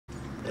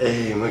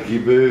Hey, Monkey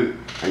Boo,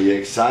 are you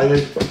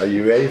excited? Are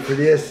you ready for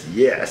this?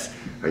 Yes.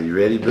 Are you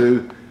ready,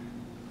 Boo?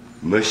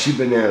 Mushy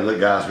banana. Look,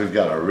 guys, we've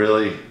got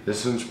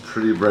this one's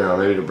pretty brown.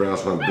 Maybe the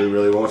brown's one. Boo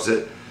really wants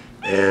it.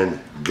 And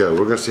go.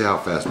 We're gonna see how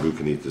fast Boo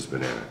can eat this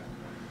banana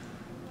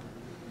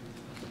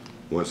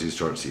once he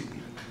starts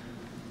eating.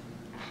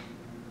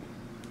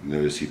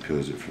 Notice he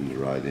peels it from the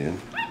right end.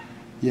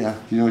 Yeah,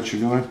 you know what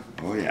you're doing?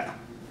 Oh yeah.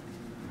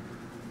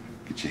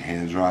 Get your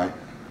hands right.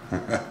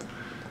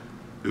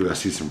 Ooh, I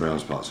see some brown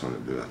spots on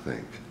it, Boo, I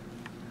think.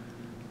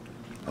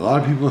 A lot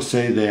of people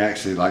say they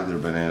actually like their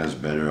bananas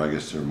better. I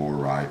guess they're more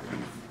ripe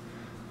and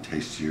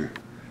tastier.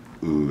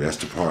 Ooh, that's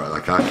the part.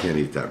 Like, I can't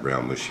eat that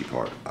brown mushy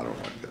part. I don't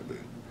like that, Boo.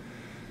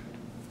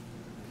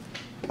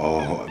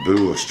 Oh,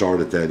 Boo will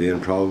start at that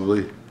end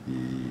probably.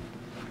 Yeah.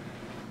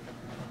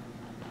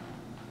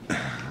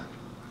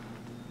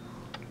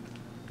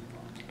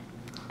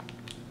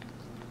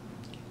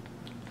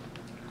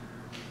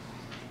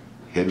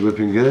 Head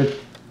whipping good?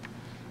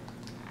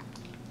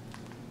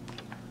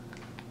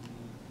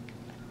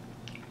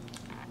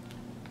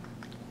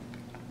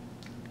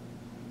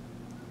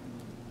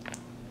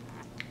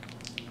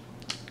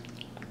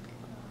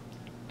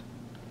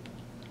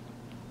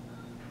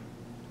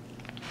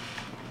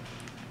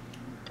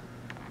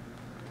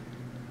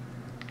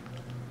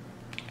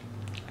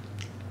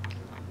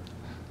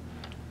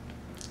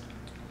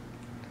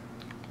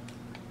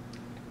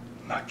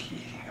 Monkey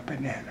eating a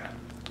banana.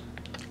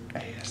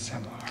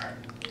 ASMR.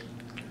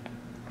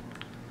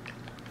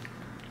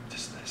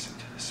 Just listen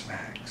to the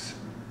smacks.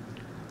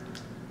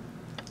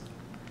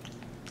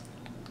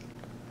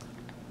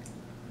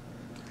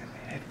 And the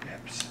head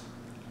whips.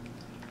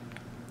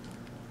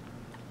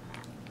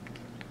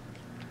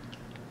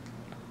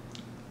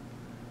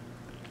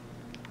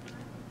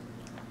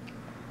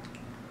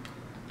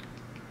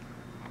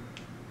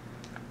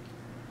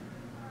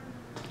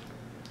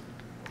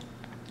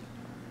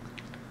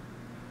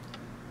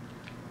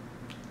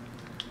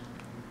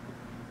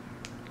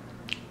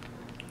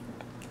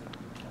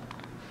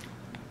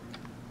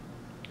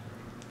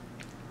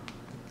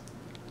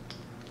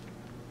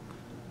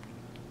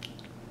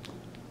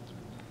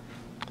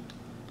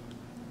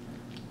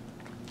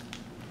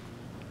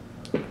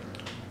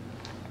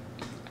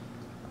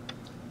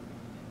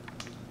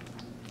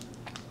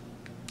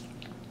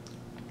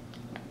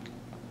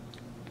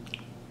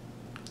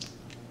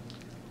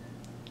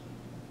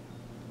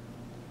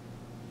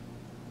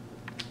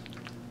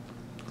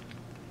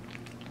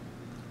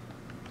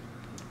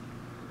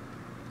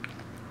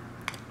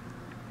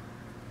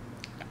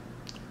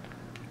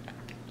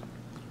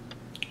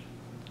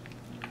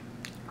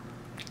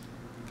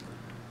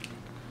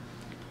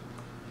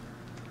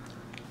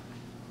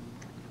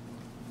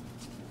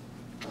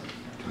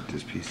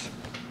 This piece.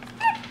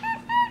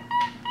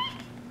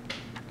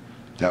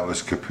 That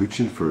was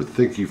Capuchin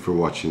thank you for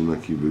watching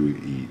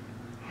MonkeyBoo eat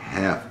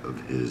half of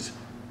his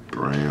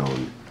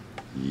brown,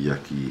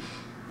 yucky,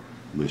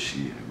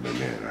 mushy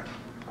banana.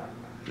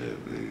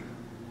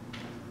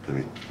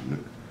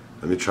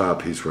 Let me try a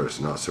piece where it's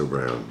not so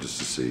brown just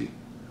to see.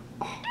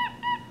 Oh.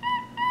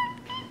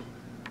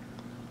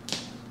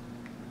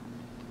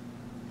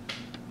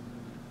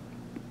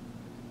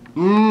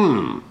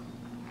 Mmm.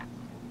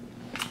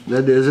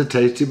 That is a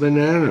tasty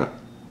banana.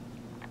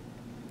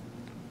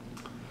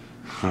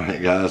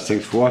 Alright guys,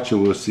 thanks for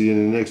watching. We'll see you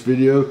in the next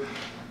video.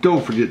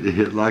 Don't forget to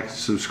hit like and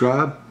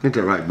subscribe. Ain't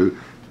that right, Boo?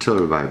 Tell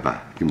everybody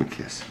bye. Give me a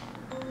kiss.